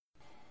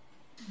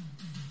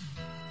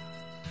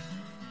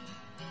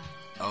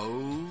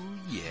Oh,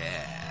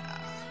 yeah.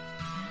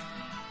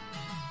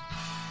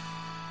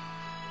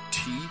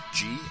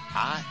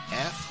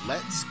 TGIF,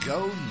 let's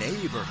go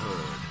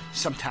neighborhood.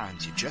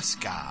 Sometimes you just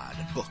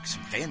gotta book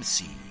some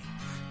fantasy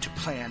to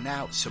plan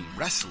out some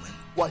wrestling,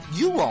 what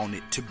you want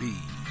it to be.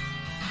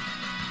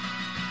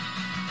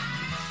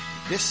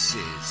 This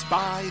is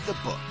By the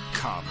Book.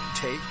 Come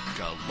take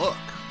a look.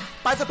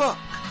 By the book.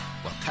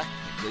 Well,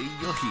 technically,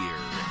 you'll hear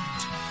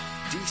it.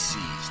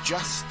 DC's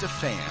just a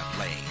fan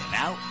laying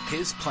out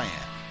his plan.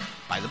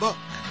 By the book.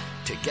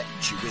 To get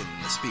you in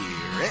the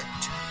spirit.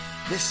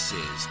 This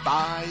is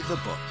By the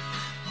Book.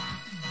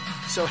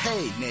 So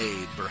hey,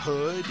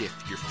 neighborhood, if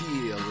you're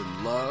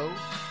feeling low,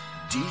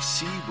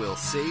 DC will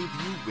save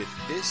you with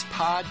this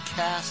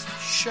podcast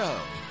show.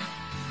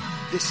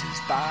 This is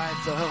By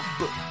the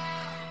Book.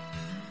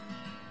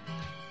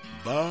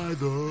 By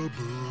the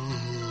Book.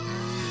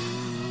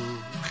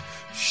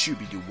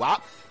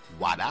 Shooby-doo-wop,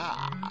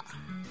 wada.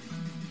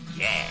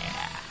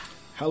 Yeah.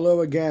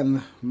 Hello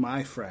again,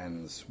 my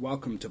friends.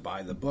 Welcome to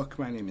By the Book.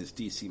 My name is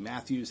DC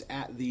Matthews,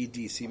 at the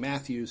DC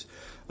Matthews.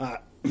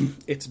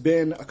 It's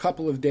been a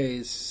couple of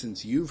days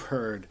since you've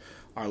heard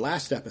our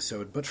last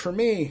episode, but for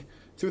me,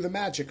 through the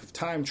magic of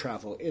time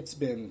travel, it's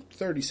been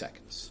 30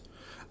 seconds.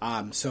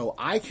 So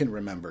I can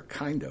remember,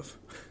 kind of,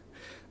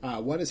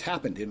 what has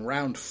happened in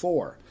round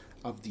 4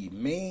 of the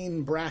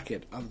main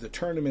bracket of the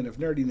Tournament of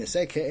Nerdiness,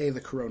 a.k.a.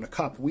 the Corona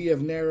Cup. We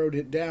have narrowed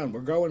it down.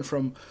 We're going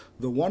from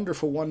the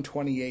wonderful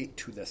 128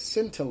 to the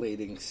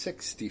scintillating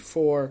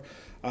 64.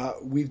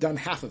 We've done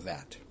half of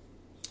that.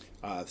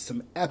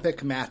 Some epic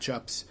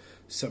matchups,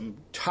 some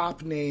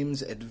top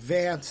names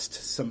advanced,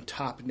 some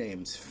top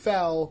names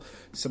fell,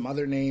 some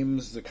other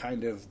names,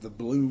 the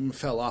bloom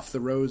fell off the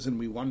rose and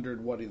we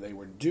wondered what they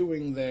were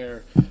doing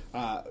there.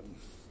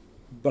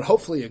 But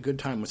hopefully a good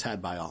time was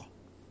had by all,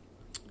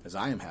 as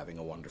I am having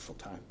a wonderful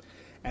time.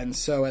 And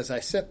so as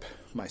I sip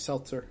my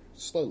seltzer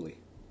slowly,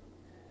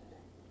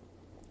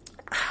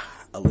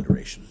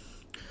 alliteration,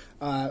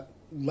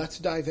 let's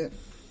dive in,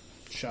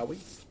 shall we?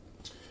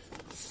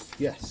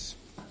 Yes.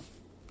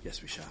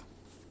 Yes, we shall.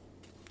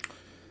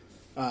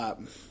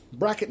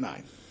 Bracket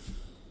 9.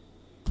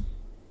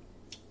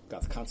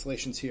 Got the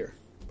constellations here.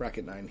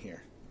 Bracket 9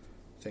 here.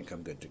 Think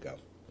I'm good to go.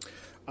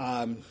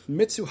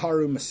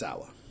 Mitsuharu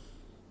Misawa.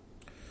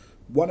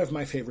 One of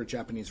my favorite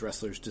Japanese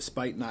wrestlers,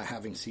 despite not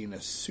having seen a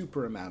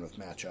super amount of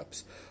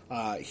matchups.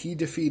 He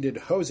defeated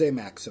Jose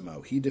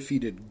Maximo. He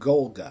defeated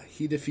Golga.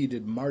 He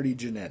defeated Marty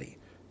Jannetty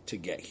to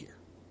get here.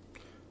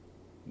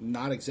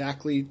 Not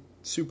exactly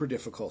super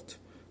difficult,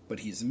 but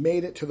he's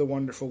made it to the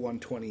wonderful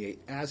 128,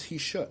 as he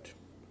should.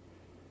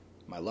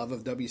 My love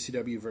of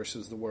WCW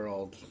versus the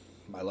world,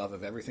 my love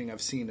of everything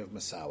I've seen of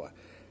Misawa.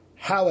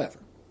 However,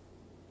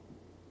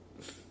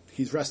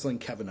 he's wrestling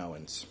Kevin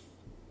Owens.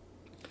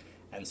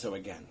 And so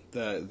again,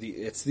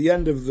 it's the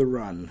end of the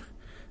run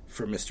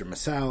for Mr.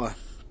 Misawa.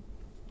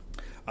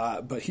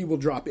 But he will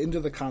drop into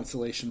the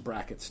consolation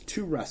brackets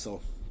to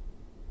wrestle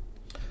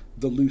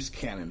the loose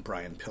cannon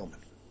Brian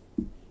Pillman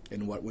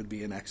in what would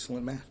be an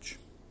excellent match.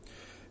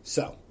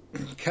 So,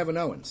 Kevin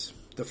Owens,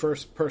 the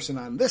first person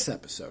on this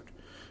episode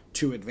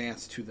to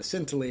advance to the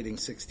scintillating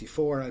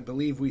 64. I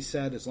believe we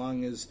said as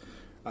long as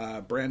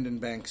Brandon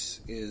Banks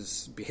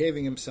is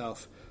behaving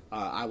himself,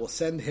 I will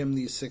send him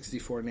these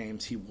 64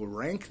 names. He will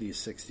rank these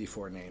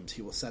 64 names.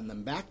 He will send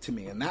them back to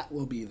me, and that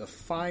will be the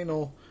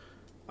final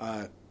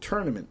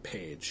tournament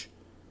page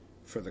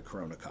for the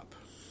Corona Cup.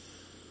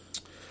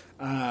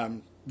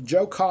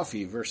 Joe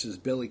Coffey versus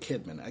Billy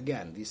Kidman.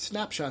 Again, these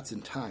snapshots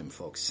in time,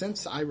 folks.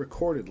 Since I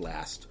recorded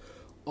last,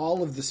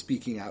 all of the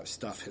speaking out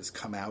stuff has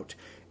come out,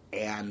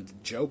 and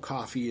Joe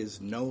Coffey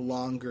is no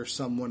longer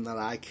someone that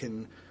I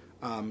can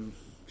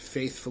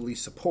faithfully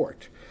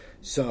support.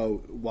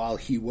 So while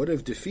he would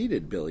have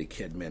defeated Billy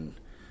Kidman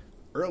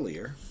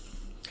earlier,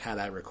 had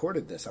I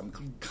recorded this, I'm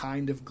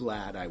kind of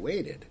glad I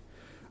waited,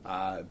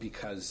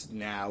 because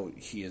now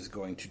he is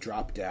going to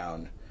drop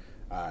down.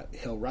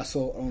 He'll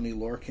wrestle Oney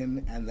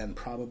Lorcan and then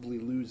probably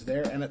lose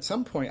there. And at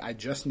some point, I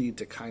just need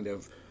to kind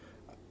of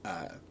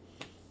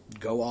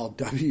go all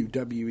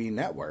WWE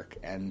Network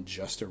and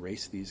just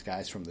erase these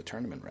guys from the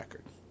tournament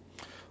record.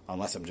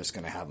 Unless I'm just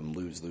going to have them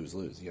lose,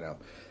 you know.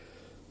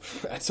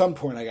 At some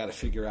point, I got to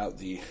figure out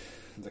the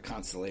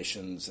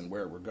constellations and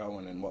where we're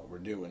going and what we're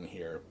doing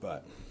here.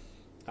 But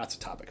that's a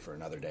topic for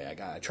another day.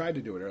 I tried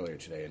to do it earlier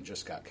today and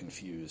just got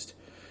confused.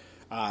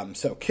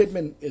 So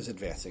Kidman is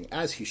advancing,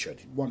 as he should.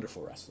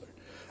 Wonderful wrestler.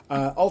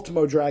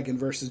 Ultimo Dragon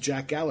versus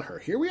Jack Gallagher.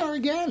 Here we are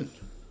again.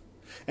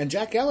 And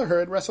Jack Gallagher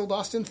had wrestled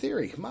Austin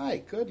Theory.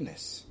 My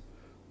goodness.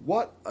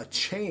 What a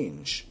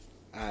change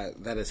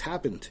that has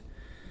happened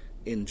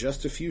in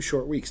just a few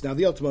short weeks. Now,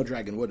 the Ultimo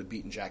Dragon would have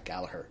beaten Jack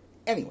Gallagher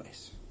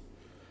anyways.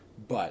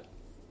 But,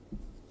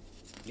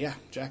 yeah,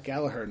 Jack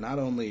Gallagher not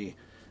only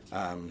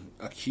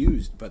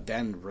accused, but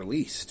then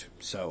released.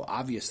 So,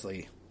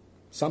 obviously,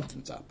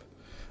 something's up.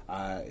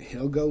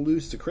 He'll go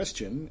lose to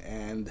Christian,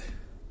 and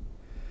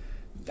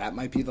that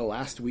might be the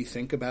last we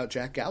think about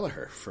Jack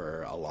Gallagher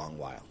for a long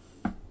while.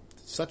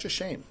 Such a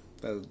shame.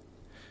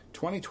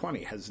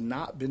 2020 has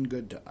not been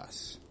good to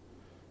us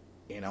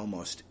in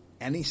almost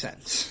any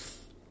sense.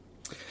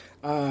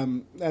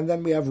 And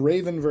then we have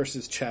Raven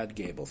versus Chad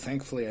Gable.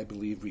 Thankfully, I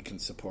believe we can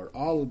support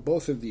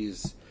both of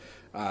these.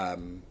 I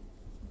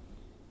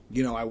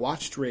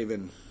watched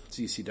Raven's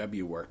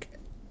ECW work.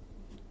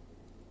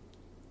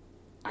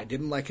 I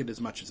didn't like it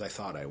as much as I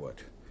thought I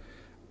would.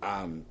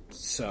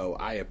 So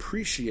I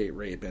appreciate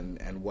Raven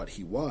and what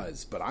he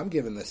was, but I'm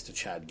giving this to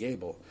Chad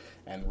Gable,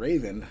 and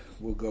Raven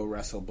will go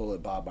wrestle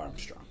Bullet Bob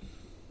Armstrong.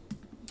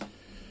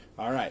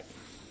 All right,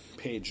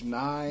 page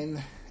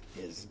 9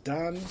 is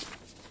done.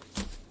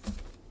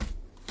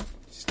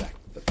 Stack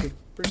the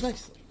papers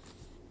nicely.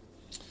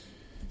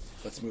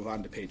 Let's move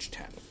on to page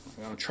 10.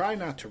 I'm going to try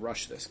not to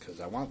rush this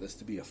because I want this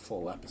to be a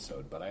full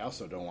episode, but I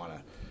also don't want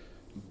to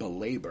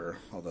belabor,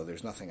 although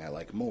there's nothing I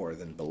like more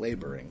than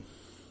belaboring.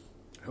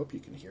 I hope you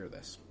can hear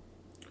this.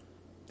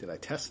 Did I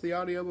test the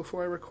audio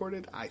before I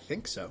recorded? I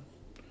think so.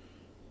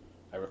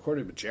 I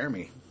recorded with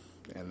Jeremy,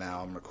 and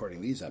now I'm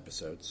recording these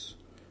episodes.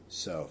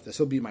 So this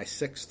will be my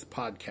 6th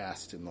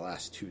podcast in the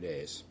last 2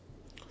 days,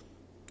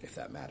 if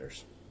that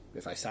matters.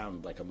 If I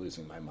sound like I'm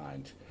losing my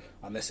mind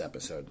on this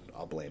episode,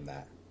 I'll blame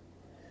that.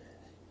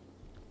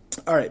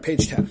 All right,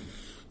 page 10.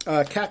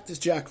 Cactus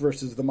Jack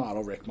versus the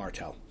model, Rick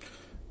Martel.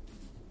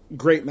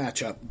 Great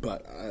matchup,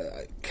 but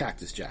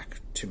Cactus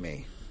Jack, to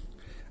me,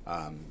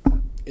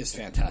 is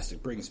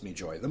fantastic. Brings me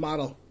joy. The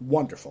model,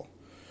 wonderful.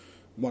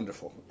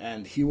 Wonderful.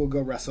 And he will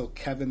go wrestle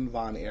Kevin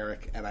Von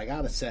Erich, and I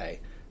gotta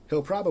say,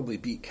 he'll probably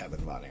beat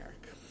Kevin Von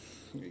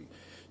Erich.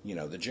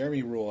 The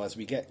Jeremy rule, as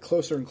we get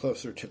closer and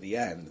closer to the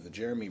end, the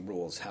Jeremy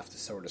rules have to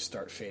sort of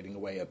start fading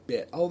away a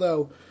bit.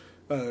 Although,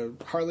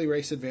 Harley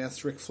Race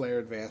advanced, Ric Flair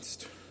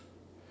advanced.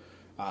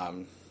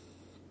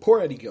 Poor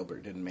Eddie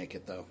Gilbert didn't make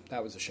it, though.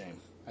 That was a shame.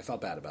 I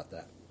felt bad about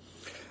that.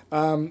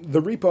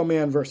 The Repo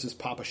Man versus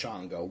Papa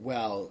Shango.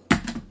 Well,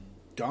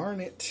 darn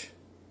it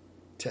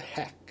to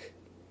heck.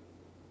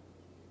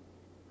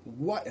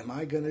 What am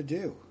I going to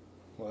do?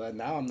 Well,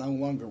 now I'm no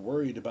longer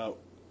worried about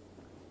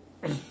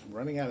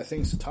running out of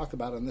things to talk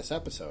about on this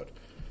episode.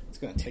 It's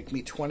going to take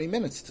me 20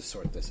 minutes to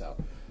sort this out.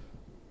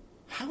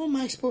 How am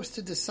I supposed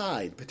to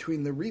decide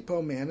between the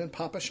Repo Man and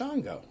Papa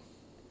Shango?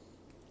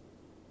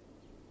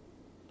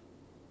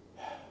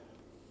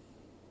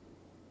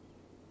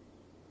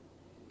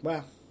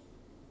 Well,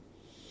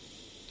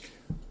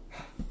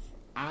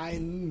 I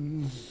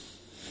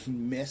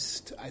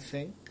missed, I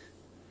think,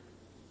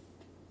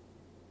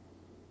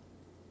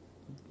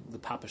 the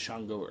Papa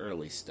Shango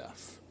early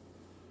stuff.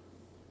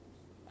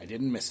 I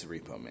didn't miss the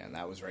Repo Man.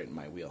 That was right in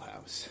my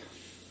wheelhouse.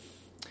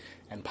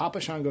 And Papa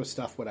Shango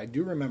stuff, what I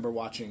do remember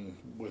watching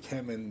with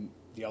him and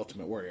the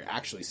Ultimate Warrior,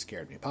 actually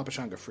scared me. Papa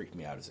Shango freaked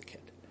me out as a kid.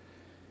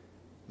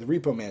 The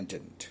Repo Man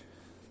didn't.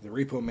 The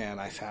Repo Man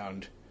I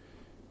found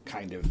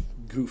kind of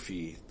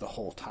goofy the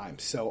whole time.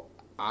 So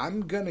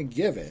I'm going to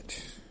give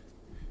it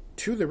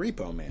to the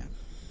Repo Man.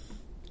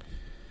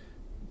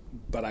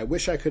 But I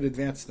wish I could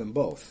advance them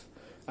both.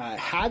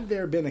 Had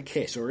there been a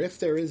case, or if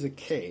there is a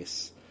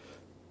case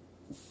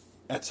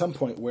at some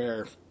point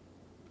where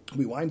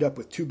we wind up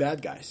with two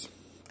bad guys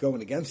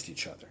going against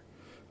each other,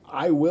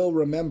 I will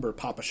remember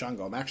Papa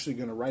Shango. I'm actually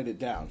going to write it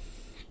down.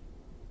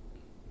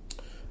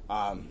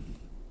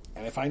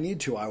 And if I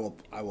need to, I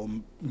will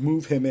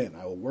move him in.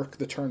 I will work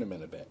the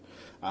tournament a bit.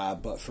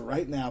 But for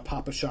right now,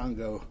 Papa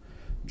Shango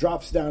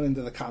drops down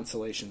into the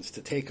consolations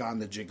to take on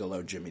the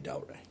Gigolo Jimmy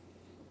Del Rey,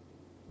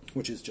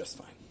 which is just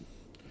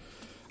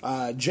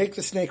fine. Jake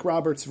the Snake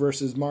Roberts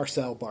versus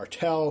Marcel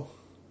Bartel.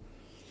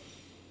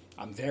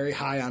 I'm very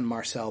high on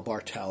Marcel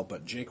Bartel,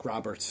 but Jake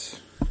Roberts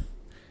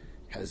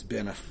has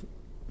been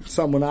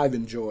someone I've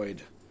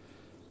enjoyed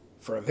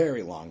for a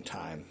very long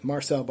time.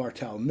 Marcel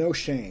Bartel, no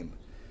shame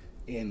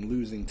in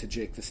losing to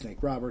Jake the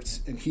Snake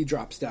Roberts, and he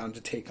drops down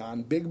to take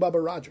on Big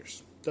Bubba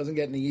Rogers. Doesn't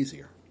get any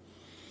easier.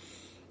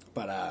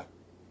 But,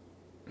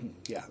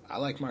 yeah, I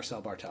like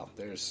Marcel Bartel.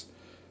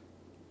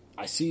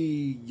 I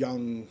see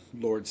young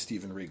Lord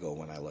Steven Regal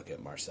when I look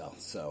at Marcel,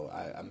 so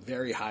I'm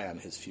very high on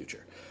his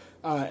future.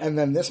 And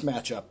then this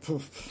matchup,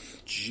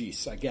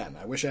 jeez, again,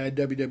 I wish I had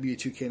WWE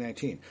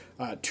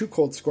 2K19. Too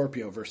Cold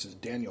Scorpio versus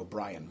Daniel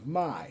Bryan.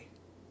 My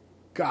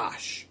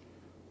gosh,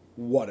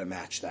 what a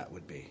match that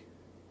would be.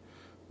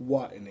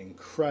 What an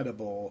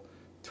incredible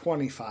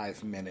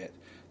 25-minute.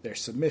 There's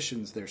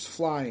submissions, there's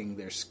flying,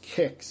 there's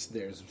kicks,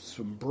 there's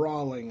some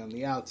brawling on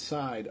the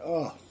outside.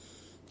 Oh,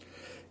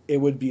 it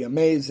would be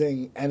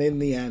amazing. And in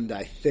the end,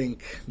 I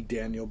think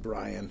Daniel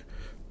Bryan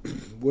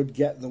would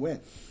get the win.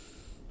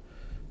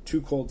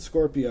 Too Cold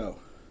Scorpio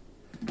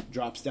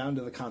drops down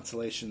to the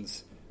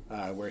consolations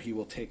where he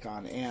will take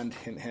on and,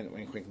 hint, hint,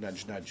 wink, wink,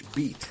 nudge, nudge,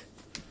 beat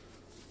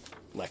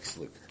Lex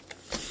Luger.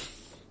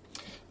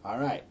 All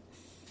right.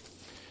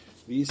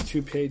 These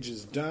 2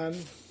 pages done.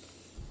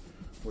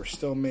 We're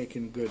still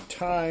making good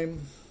time.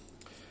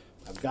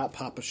 I've got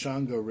Papa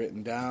Shango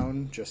written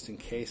down just in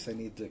case I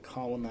need to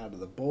call him out of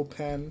the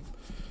bullpen.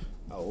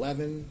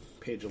 11.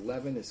 Page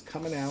 11 is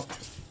coming out.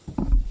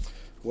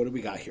 What do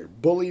we got here?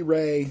 Bully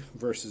Ray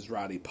versus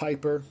Roddy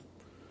Piper.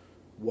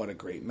 what a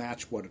great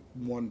match. What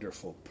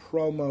wonderful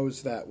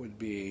promos that would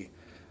be.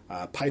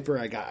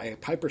 Piper,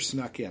 Piper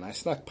snuck in. I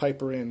snuck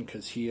Piper in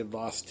because he had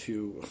lost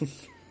to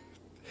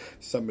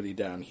somebody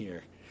down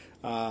here.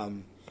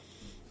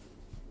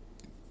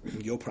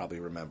 You'll probably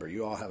remember.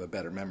 You all have a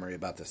better memory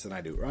about this than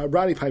I do.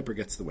 Roddy Piper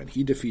gets the win.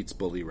 He defeats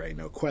Bully Ray,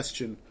 no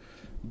question.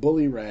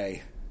 Bully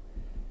Ray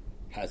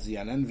has the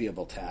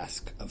unenviable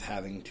task of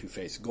having to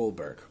face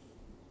Goldberg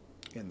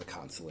in the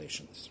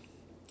consolations.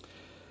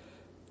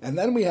 And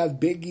then we have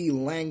Big E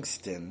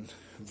Langston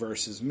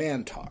versus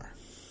Mantar.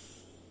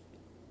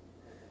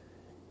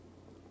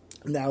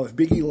 Now, if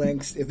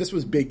this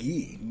was Big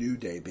E, New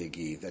Day Big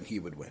E, then he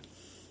would win.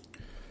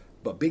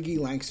 But Big E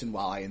Langston,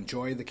 while I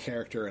enjoy the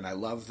character and I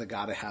love the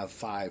gotta have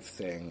 5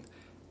 thing,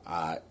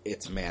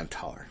 it's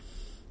Mantar.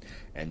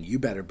 And you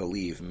better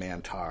believe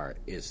Mantar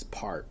is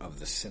part of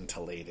the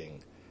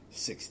scintillating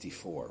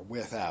 64,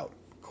 without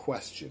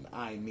question.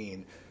 I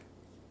mean,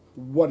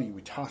 what are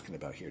we talking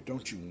about here?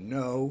 Don't you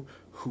know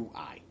who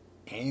I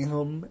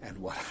am and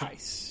what I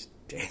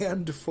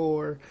stand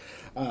for?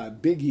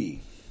 Big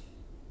E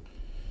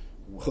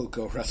will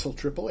go wrestle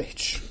Triple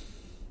H.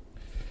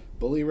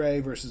 Bully Ray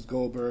versus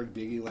Goldberg,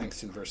 Big E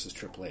Langston versus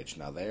Triple H.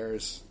 Now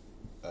there's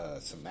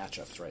some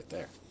matchups right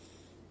there.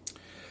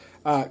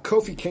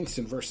 Kofi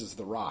Kingston versus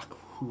The Rock.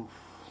 Whew.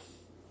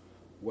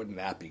 Wouldn't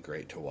that be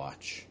great to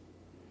watch?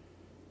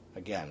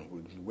 Again,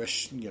 we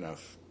wish,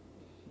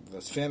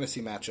 those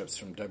fantasy matchups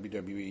from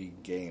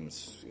WWE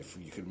games, if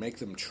you could make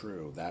them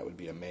true, that would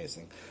be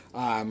amazing.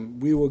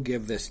 We will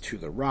give this to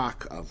The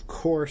Rock, of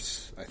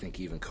course. I think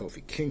even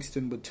Kofi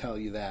Kingston would tell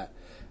you that.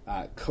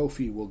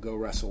 Kofi will go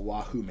wrestle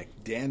Wahoo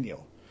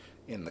McDaniel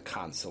in the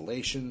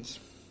consolations.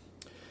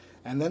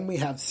 And then we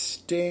have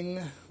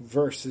Sting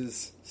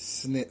versus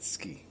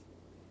Snitsky.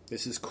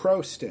 This is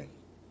Crow Sting,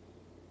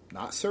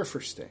 not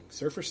Surfer Sting.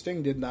 Surfer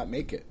Sting did not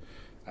make it,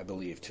 I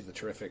believe, to the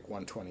terrific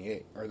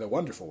 128, or the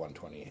wonderful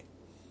 128.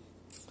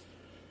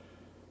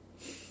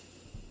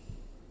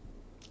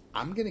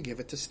 I'm going to give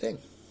it to Sting.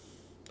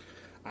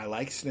 I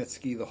like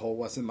Snitsky. The whole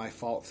wasn't my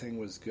fault thing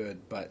was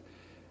good, but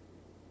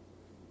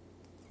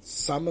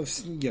some of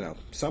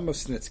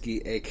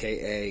Snitsky,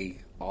 a.k.a.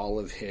 all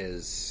of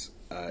his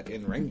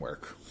in-ring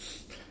work,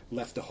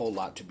 left a whole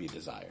lot to be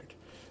desired.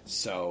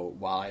 So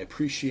while I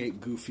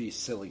appreciate goofy,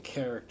 silly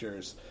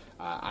characters,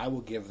 I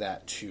will give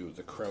that to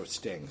the Crow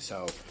Sting.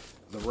 So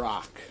The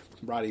Rock,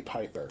 Roddy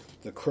Piper,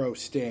 the Crow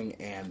Sting,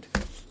 and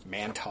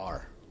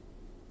Mantar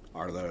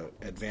are the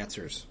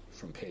advancers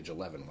from page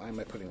 11. Why am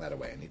I putting that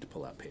away? I need to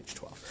pull out page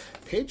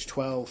 12. Page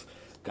 12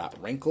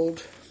 got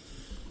wrinkled,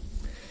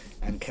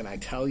 and can I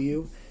tell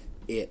you,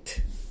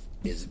 it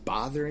is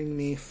bothering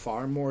me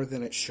far more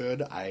than it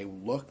should. I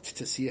looked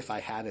to see if I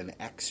had an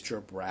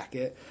extra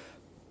bracket.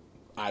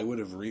 I would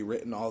have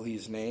rewritten all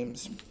these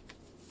names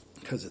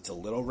because it's a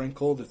little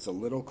wrinkled, it's a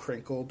little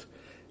crinkled,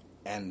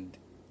 and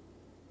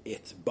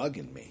it's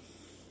bugging me.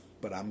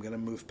 But I'm going to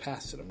move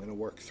past it. I'm going to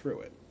work through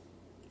it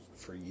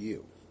for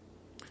you.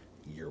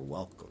 You're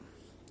welcome.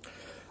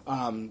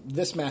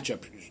 This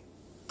matchup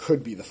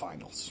could be the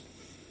finals.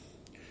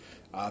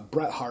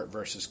 Bret Hart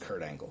versus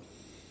Kurt Angle.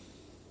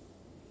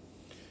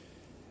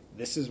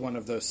 This is one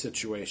of those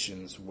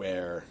situations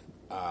where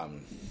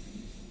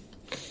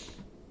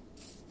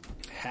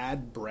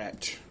had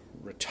Bret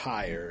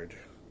retired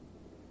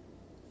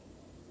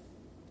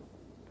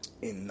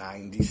in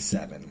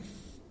 97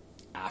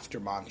 after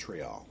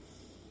Montreal,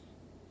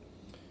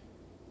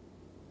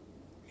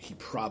 he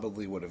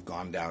probably would have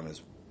gone down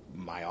as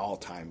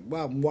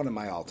one of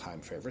my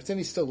all-time favorites, and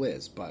he still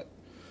is, but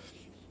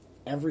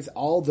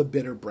all the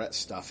bitter Bret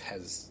stuff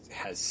has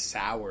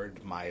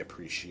soured my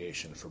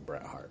appreciation for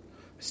Bret Hart.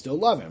 I still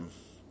love him,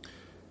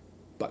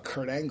 but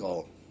Kurt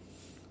Angle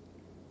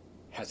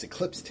has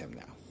eclipsed him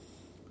now.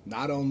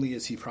 Not only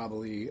is he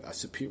probably a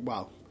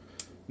superior,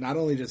 not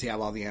only does he have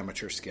all the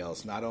amateur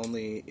skills, not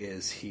only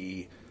is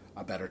he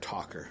a better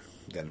talker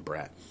than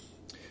Bret,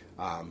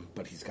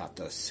 but he's got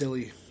the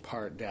silly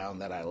part down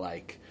that I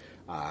like.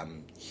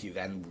 He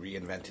then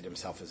reinvented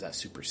himself as that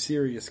super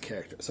serious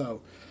character.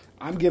 So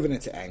I'm giving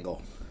it to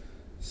Angle.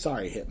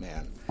 Sorry,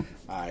 Hitman.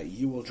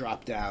 You will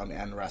drop down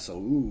and wrestle,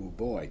 ooh,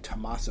 boy,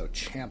 Tommaso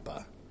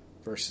Ciampa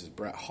versus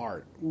Bret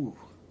Hart. Ooh,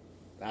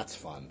 that's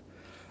fun.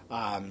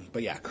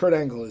 But yeah, Kurt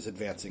Angle is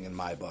advancing in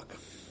my book.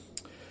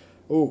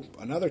 Ooh,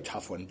 another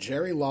tough one.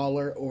 Jerry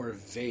Lawler or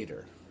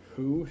Vader?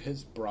 Who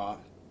has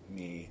brought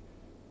me...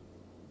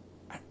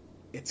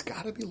 It's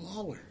got to be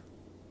Lawler.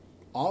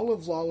 All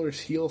of Lawler's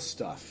heel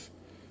stuff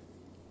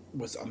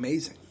was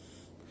amazing.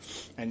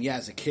 And yeah,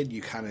 as a kid,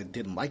 you kind of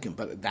didn't like him,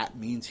 but that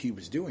means he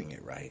was doing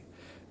it right.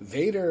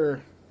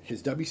 Vader,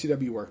 his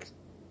WCW work,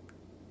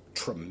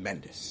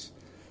 tremendous.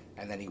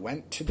 And then he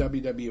went to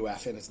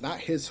WWF, and it's not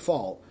his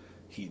fault.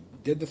 He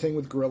did the thing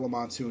with Gorilla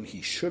Monsoon.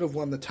 He should have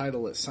won the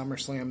title at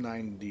SummerSlam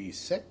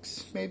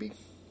 96, maybe.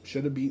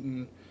 Should have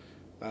beaten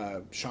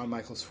Shawn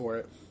Michaels for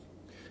it.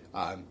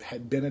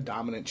 Had been a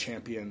dominant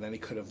champion. Then he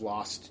could have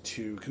lost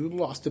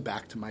it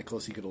back to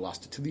Michaels. He could have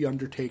lost it to The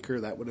Undertaker.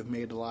 That would have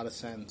made a lot of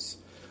sense.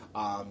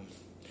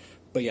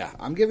 But yeah,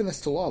 I'm giving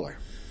this to Lawler.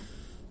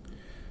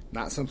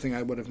 Not something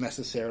I would have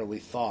necessarily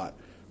thought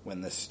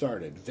when this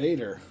started.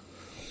 Vader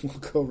will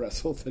go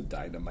wrestle the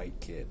Dynamite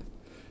Kid,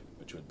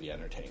 which would be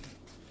entertaining.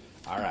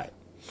 All right.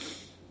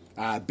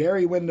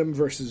 Barry Windham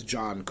versus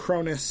John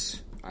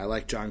Kronus. I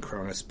like John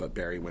Kronus, but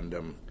Barry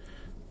Windham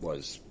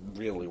was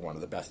really one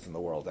of the best in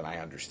the world, and I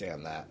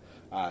understand that.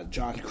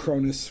 John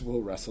Kronus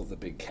will wrestle the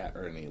Big Cat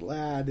Ernie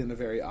Ladd in a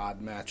very odd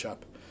matchup.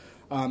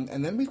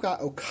 And then we've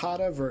got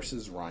Okada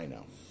versus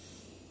Rhino.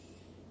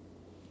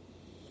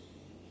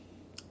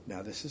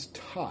 Now, this is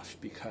tough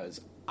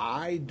because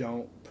I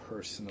don't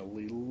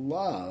personally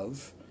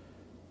love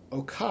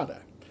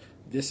Okada.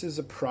 This is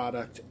a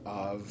product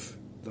of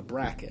the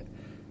bracket.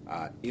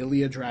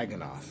 Ilya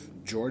Dragunov,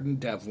 Jordan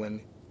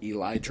Devlin,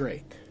 Eli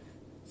Drake.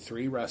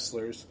 3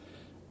 wrestlers.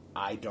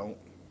 I don't,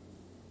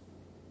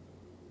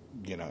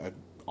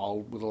 all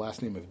with the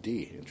last name of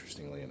D,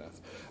 interestingly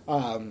enough.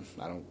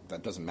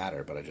 That doesn't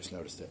matter, but I just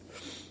noticed it.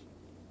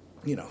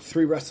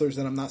 3 wrestlers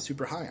that I'm not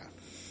super high on.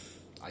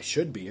 I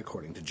should be,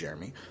 according to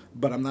Jeremy,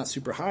 but I'm not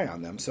super high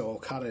on them, so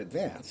Okada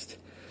advanced.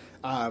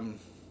 But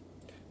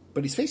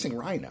he's facing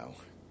Rhino,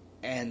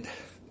 and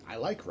I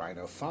like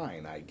Rhino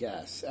fine, I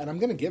guess. And I'm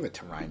going to give it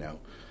to Rhino,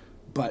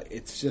 but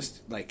it's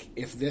just, like,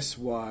 if this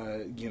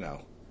was,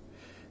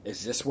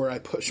 is this where I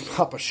push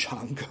Papa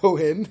Shango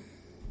in?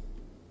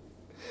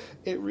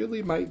 It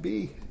really might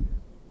be.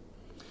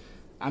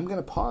 I'm going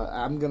to pause.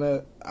 I'm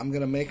going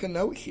to make a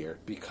note here,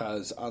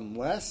 because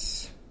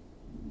unless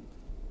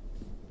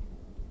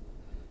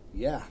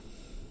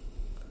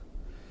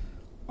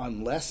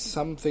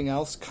something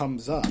else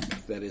comes up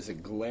that is a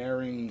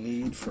glaring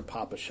need for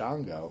Papa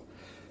Shango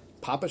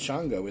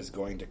is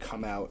going to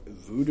come out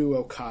Voodoo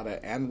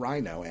Okada and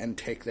Rhino and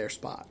take their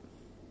spot.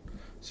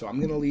 So I'm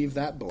going to leave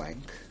that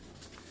blank,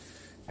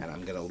 and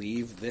I'm going to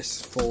leave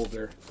this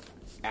folder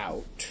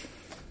out,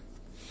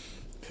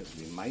 because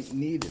we might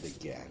need it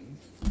again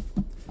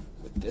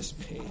with this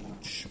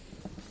page.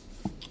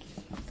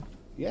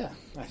 Yeah,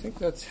 I think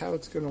that's how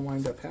it's going to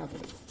wind up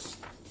happening.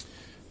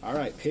 All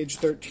right, page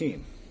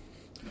 13.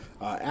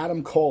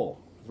 Adam Cole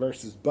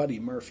versus Buddy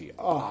Murphy.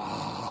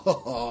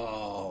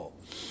 Oh,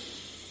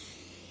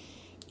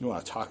 you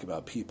want to talk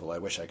about people I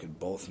wish I could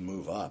both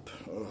move up.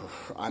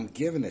 I'm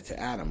giving it to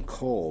Adam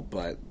Cole,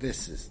 but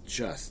this is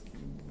just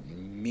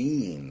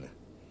mean.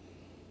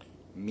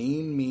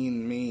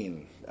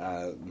 Mean.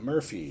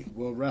 Murphy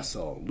will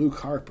wrestle Luke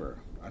Harper.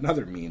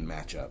 Another mean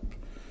matchup.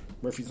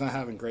 Murphy's not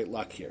having great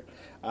luck here.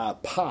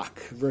 Pac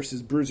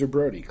versus Bruiser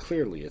Brody.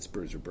 Clearly it's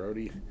Bruiser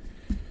Brody.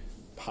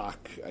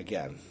 Pac,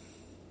 again.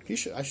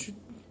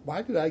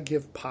 Why did I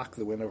give Pac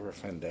the win over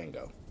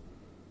Fandango?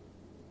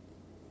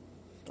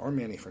 Or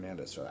Manny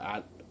Fernandez.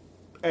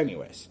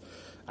 Anyways,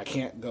 I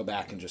can't go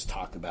back and just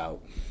talk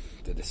about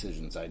the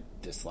decisions I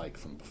dislike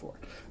from before.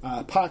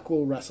 Pac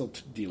will wrestle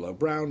D'Lo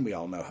Brown. We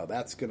all know how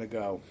that's going to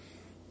go.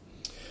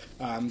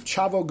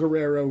 Chavo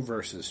Guerrero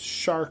versus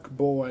Shark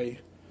Boy.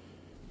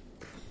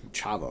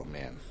 Chavo,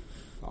 man.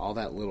 All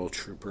that little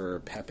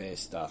Trooper Pepe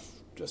stuff,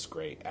 just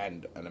great.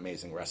 And an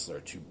amazing wrestler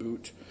to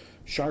boot.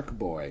 Shark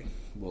Boy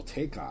will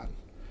take on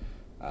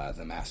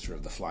the master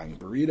of the Flying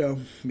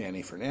Burrito,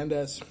 Manny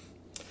Fernandez.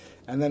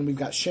 And then we've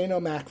got Shane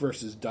O'Mac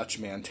versus Dutch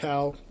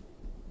Mantel.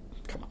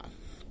 Come on.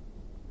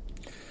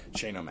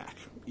 Shane O'Mac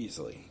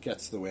easily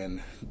gets the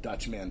win.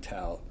 Dutch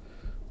Mantel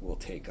will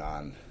take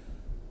on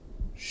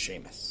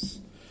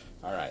Sheamus.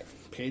 All right,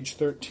 page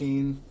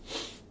 13.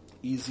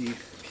 Easy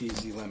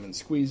peasy lemon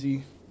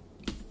squeezy.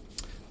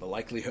 The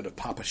likelihood of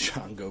Papa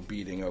Shango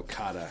beating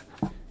Okada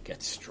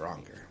gets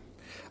stronger.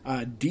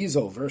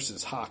 Diesel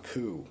versus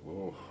Haku.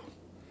 Oh,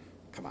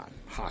 come on,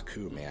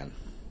 Haku, man.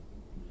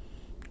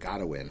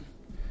 Gotta win.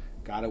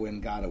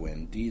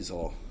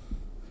 Diesel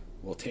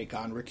will take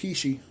on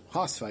Rikishi.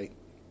 Hoss fight.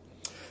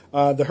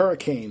 The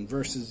Hurricane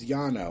versus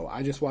Yano.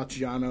 I just watched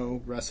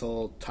Yano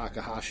wrestle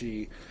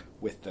Takahashi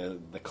with the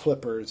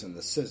clippers and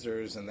the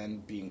scissors and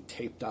then being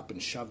taped up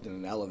and shoved in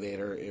an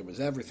elevator. It was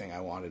everything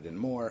I wanted and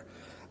more.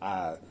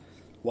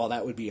 While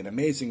that would be an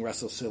amazing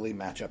Wrestle Silly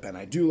matchup, and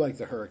I do like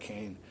the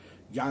Hurricane,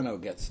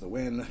 Yano gets the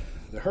win.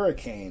 The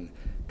Hurricane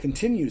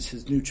continues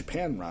his New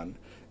Japan run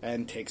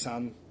and takes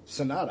on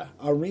Sonata,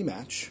 a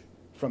rematch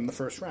from the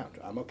first round.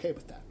 I'm okay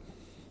with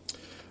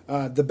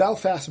that. The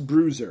Belfast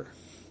Bruiser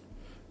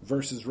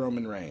versus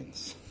Roman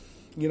Reigns.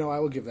 I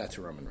will give that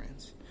to Roman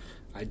Reigns.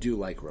 I do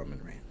like Roman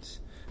Reigns.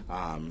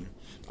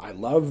 I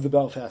love the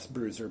Belfast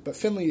Bruiser, but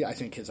Finlay, I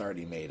think, has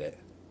already made it,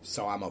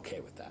 so I'm okay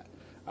with that.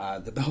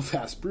 The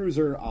Belfast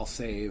Bruiser, I'll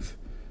save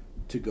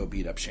to go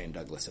beat up Shane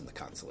Douglas in the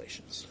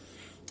consolations.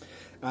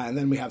 And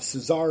then we have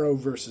Cesaro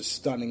versus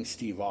Stunning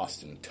Steve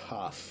Austin.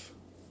 Tough,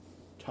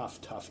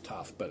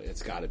 but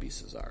it's got to be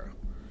Cesaro.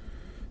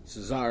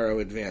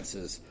 Cesaro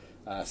advances.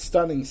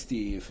 Stunning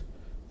Steve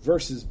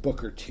versus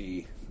Booker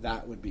T.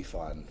 That would be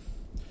fun.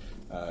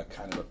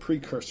 Kind of a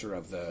precursor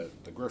of the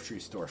grocery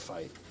store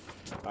fight.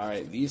 All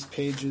right, these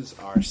pages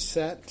are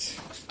set.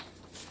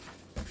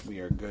 We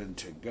are good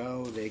to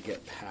go. They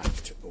get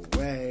packed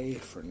away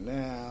for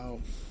now.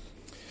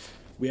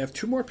 We have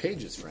 2 more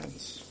pages,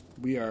 friends.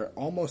 we are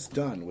almost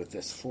done with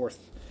this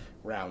fourth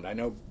round. I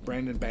know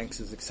Brandon Banks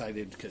is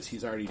excited because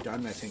he's already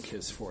done, I think,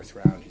 his fourth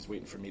round. He's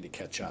waiting for me to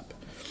catch up.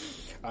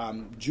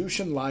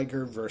 Jushin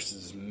Liger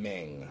versus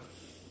Ming.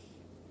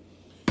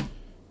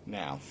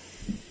 Now,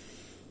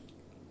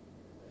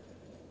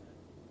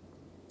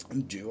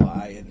 do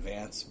I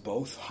advance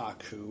both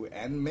Haku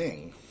and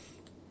Ming?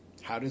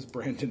 How does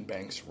Brandon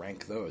Banks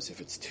rank those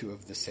if it's two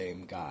of the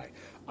same guy?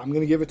 I'm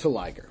going to give it to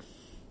Liger.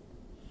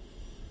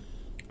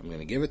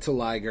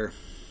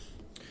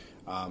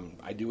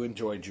 I do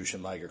enjoy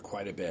Jushin Liger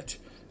quite a bit.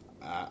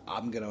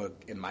 I'm going to,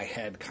 in my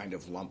head, kind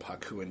of lump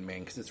Haku and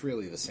Ming because it's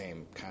really the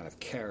same kind of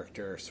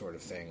character sort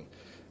of thing.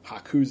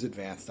 Haku's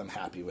advanced. I'm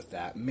happy with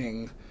that.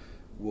 Ming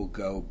will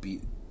go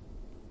beat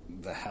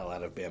the hell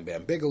out of Bam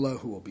Bam Bigelow,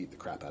 who will beat the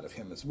crap out of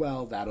him as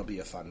well. That'll be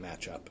a fun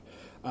matchup.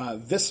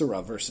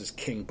 Viscera versus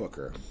King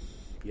Booker.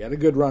 You had a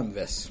good run,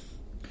 Vis.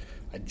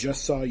 I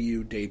just saw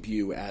you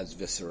debut as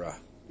Viscera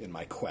in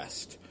my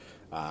quest.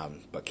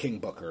 But King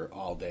Booker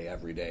all day,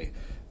 every day.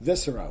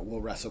 Viscera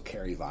will wrestle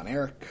Kerry Von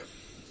Erich.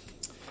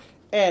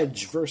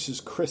 Edge versus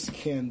Chris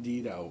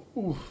Candido.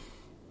 Ooh.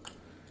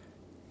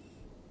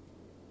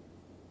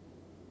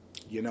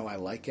 You know, I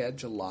like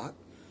Edge a lot,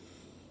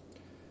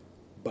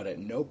 but at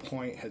no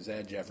point has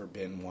Edge ever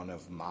been one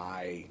of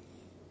my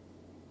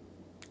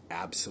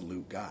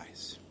absolute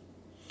guys.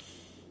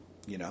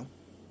 You know?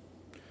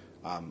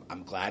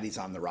 I'm glad he's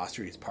on the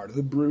roster. He's part of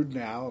the Brood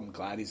now. I'm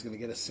glad he's going to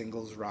get a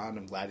singles run.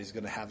 I'm glad he's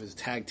going to have his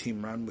tag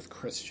team run with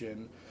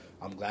Christian.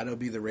 I'm glad he'll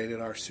be the Rated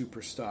R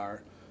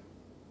superstar.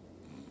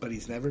 But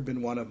he's never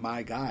been one of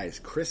my guys.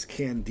 Chris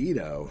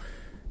Candido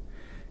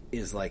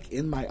is like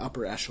in my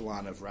upper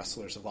echelon of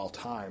wrestlers of all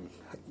time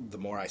the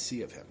more I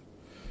see of him.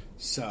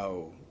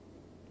 So,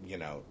 you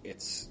know,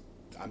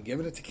 I'm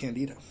giving it to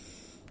Candido.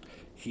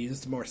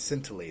 He's more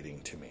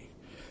scintillating to me.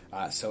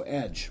 So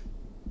Edge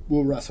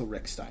will wrestle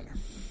Rick Steiner.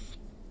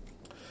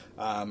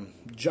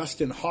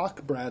 Justin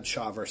Hawk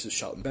Bradshaw versus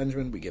Shelton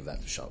Benjamin. We give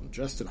that to Shelton.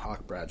 Justin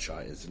Hawk Bradshaw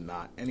is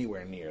not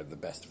anywhere near the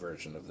best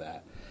version of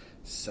that.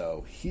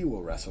 So he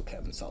will wrestle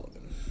Kevin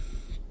Sullivan.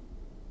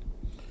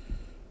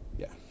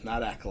 Yeah,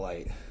 not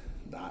Acolyte,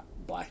 not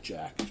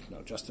Blackjack.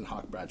 No, Justin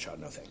Hawk Bradshaw,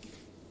 no thank you.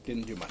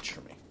 Didn't do much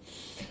for me.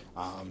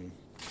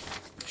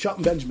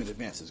 Shelton Benjamin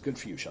advances. Good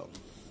for you,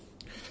 Shelton.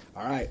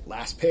 All right,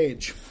 last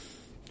page.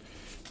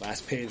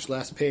 Last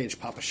page.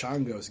 Papa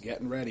Shango's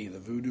getting ready. The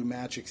Voodoo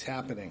Magic's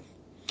happening.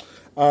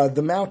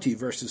 The Mountie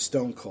versus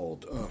Stone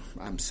Cold. Oh,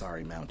 I'm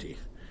sorry, Mountie.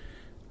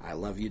 I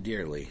love you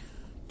dearly.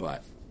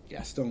 But,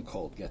 yeah, Stone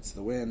Cold gets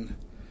the win.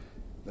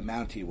 The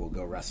Mountie will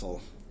go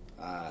wrestle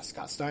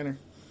Scott Steiner.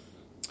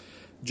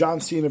 John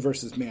Cena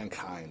versus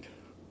Mankind.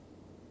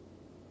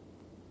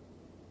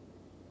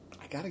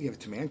 I gotta give it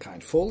to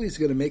Mankind. Foley's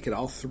gonna make it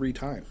all 3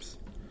 times.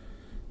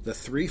 The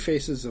 3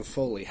 faces of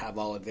Foley have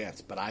all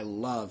advanced, but I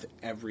love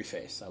every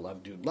face. I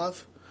love Dude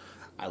Love,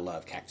 I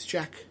love Cactus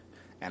Jack,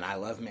 and I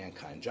love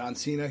Mankind. John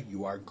Cena,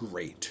 you are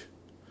great.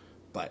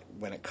 But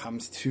when it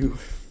comes to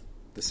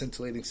the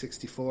scintillating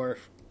 64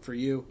 for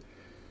you,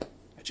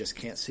 I just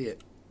can't see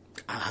it.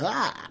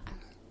 Aha!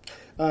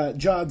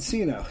 John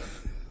Cena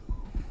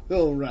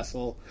will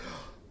wrestle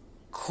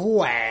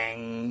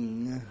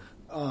Quang.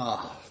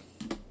 Oh,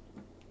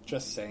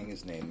 just saying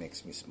his name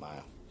makes me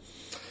smile.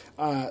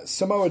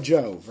 Samoa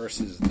Joe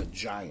versus The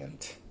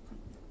Giant.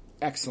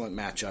 Excellent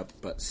matchup,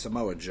 but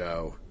Samoa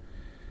Joe,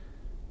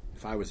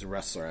 if I was a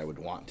wrestler, I would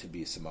want to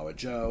be Samoa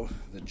Joe.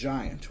 The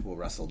Giant will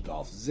wrestle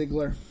Dolph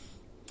Ziggler.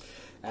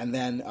 And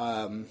then,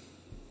 Amish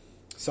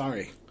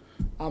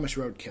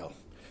Roadkill.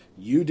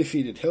 You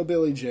defeated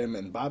Hillbilly Jim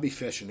and Bobby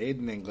Fish and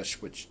Aiden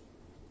English, which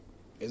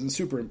isn't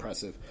super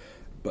impressive,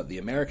 but the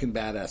American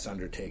Badass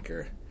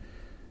Undertaker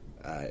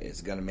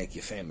is going to make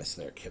you famous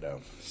there,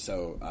 kiddo.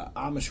 So,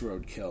 Amish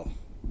Roadkill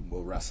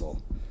will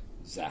wrestle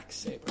Zack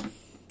Sabre.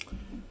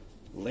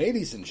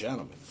 Ladies and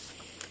gentlemen,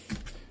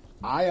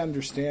 I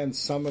understand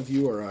some of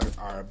you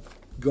are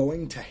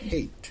going to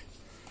hate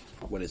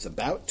what is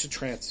about to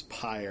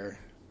transpire,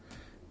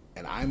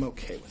 and I'm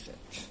okay with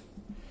it,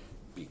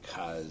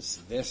 because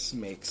this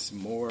makes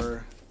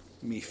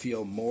me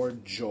feel more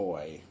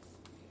joy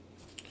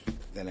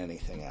than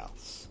anything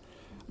else.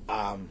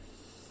 So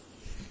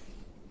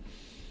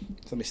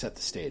let me set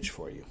the stage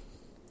for you.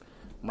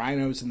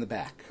 Rhino's in the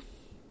back,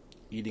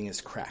 eating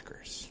his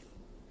crackers.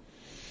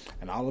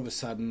 And all of a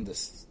sudden,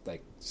 this,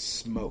 like,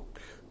 smoke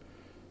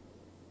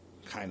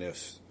kind of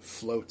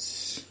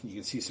floats. You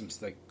can see some,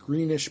 like,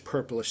 greenish,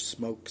 purplish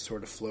smoke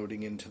sort of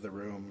floating into the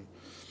room.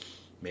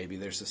 Maybe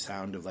there's the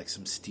sound of, like,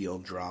 some steel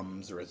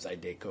drums or a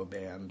Zydeco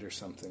band or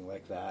something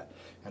like that.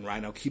 And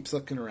Rhino keeps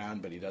looking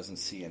around, but he doesn't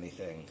see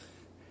anything.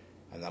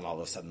 And then all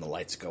of a sudden, the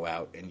lights go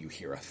out, and you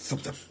hear a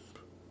thump-thump.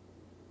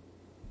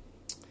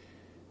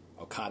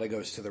 Okada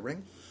goes to the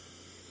ring.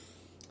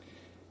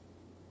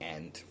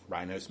 And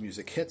Rhino's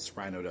music hits.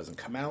 Rhino doesn't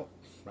come out.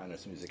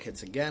 Rhino's music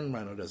hits again.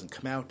 Rhino doesn't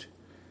come out.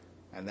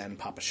 And then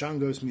Papa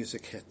Shango's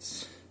music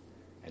hits.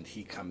 And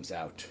he comes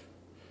out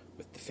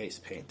with the face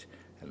paint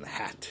and the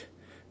hat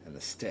and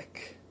the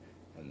stick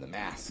and the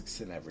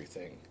masks and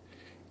everything.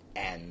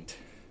 And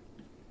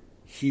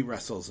he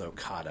wrestles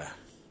Okada,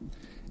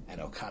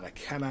 and Okada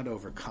cannot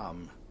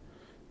overcome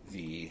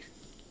the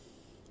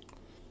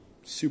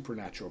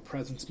supernatural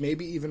presence.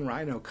 Maybe even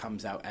Rhino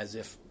comes out as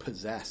if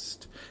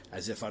possessed,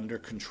 as if under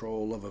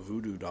control of a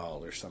voodoo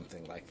doll or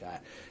something like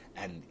that,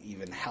 and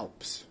even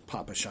helps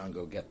Papa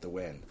Shango get the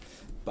win.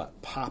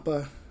 But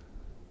Papa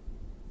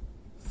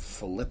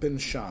Flippin'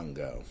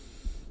 Shango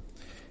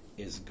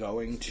is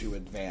going to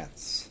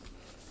advance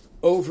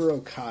over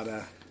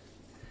Okada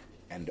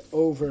and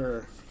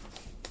over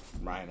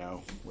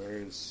Rhino.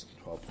 Where's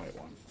 12.1?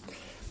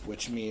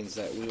 Which means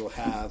that we will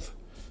have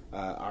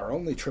our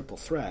only triple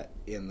threat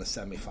in the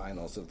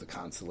semifinals of the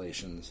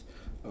Consolations: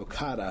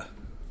 Okada,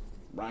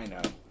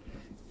 Rhino,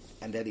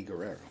 and Eddie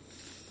Guerrero.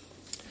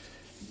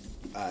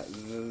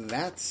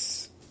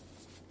 That's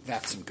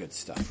some good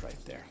stuff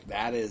right there.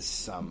 That is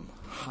some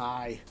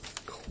high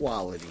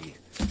quality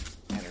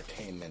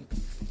entertainment,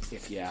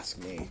 if you ask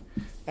me.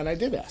 And I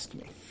did ask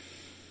me.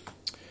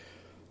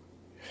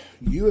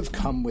 You have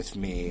come with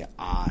me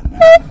on...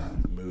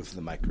 Move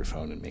the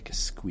microphone and make a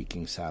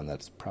squeaking sound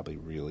that's probably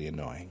really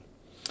annoying.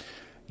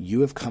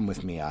 You have come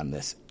with me on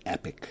this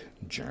epic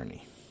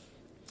journey.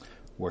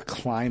 We're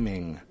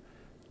climbing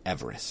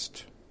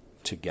Everest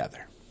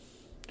together.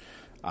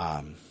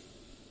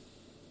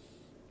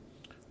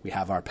 We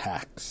have our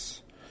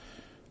packs.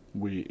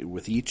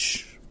 With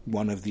each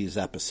one of these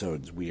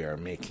episodes, we are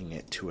making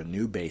it to a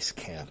new base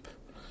camp.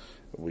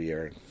 We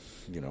are,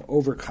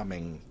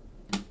 overcoming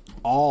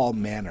all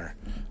manner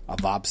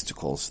of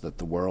obstacles that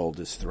the world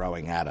is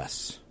throwing at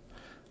us.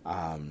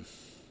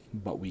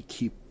 But we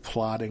keep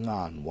plodding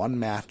on, one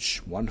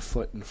match, one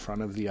foot in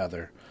front of the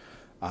other.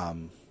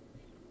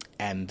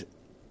 And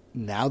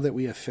now that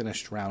we have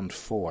finished round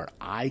 4,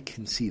 I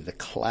can see the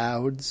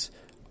clouds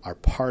are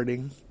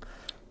parting,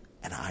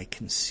 and I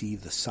can see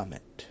the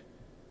summit.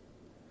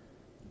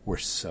 We're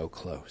so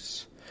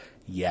close.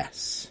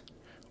 Yes,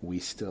 we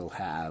still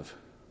have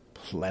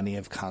plenty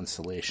of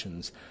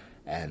consolations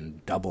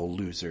and double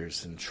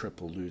losers and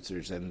triple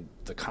losers, and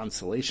the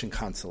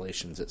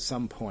consolations at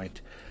some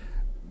point.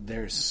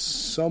 There's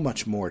so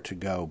much more to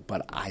go,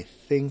 but I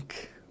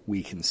think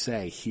we can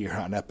say here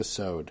on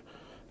episode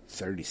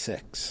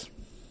 36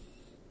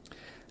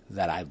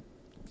 that I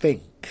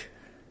think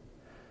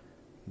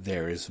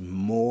there is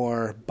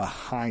more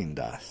behind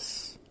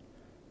us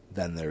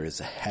than there is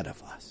ahead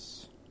of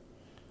us.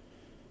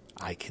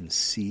 I can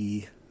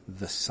see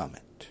the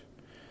summit.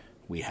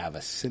 We have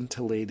a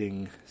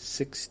scintillating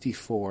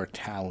 64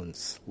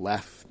 talents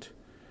left.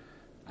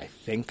 I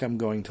think I'm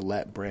going to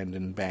let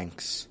Brandon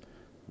Banks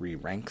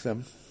re-rank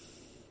them,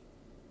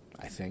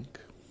 I think.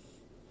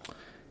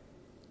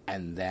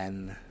 And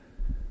then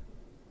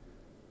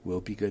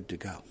we'll be good to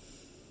go.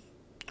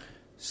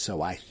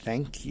 So I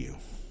thank you,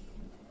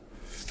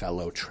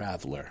 fellow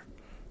traveler,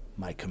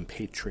 my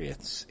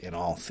compatriots in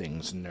all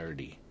things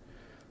nerdy.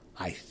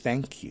 I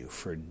thank you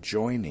for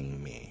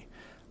joining me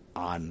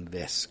on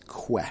this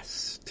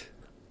quest.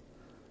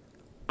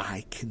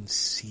 I can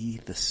see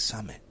the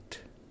summit,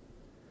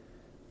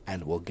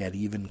 and we'll get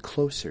even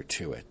closer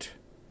to it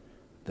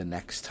the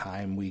next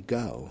time we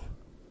go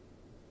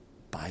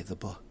by the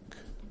book.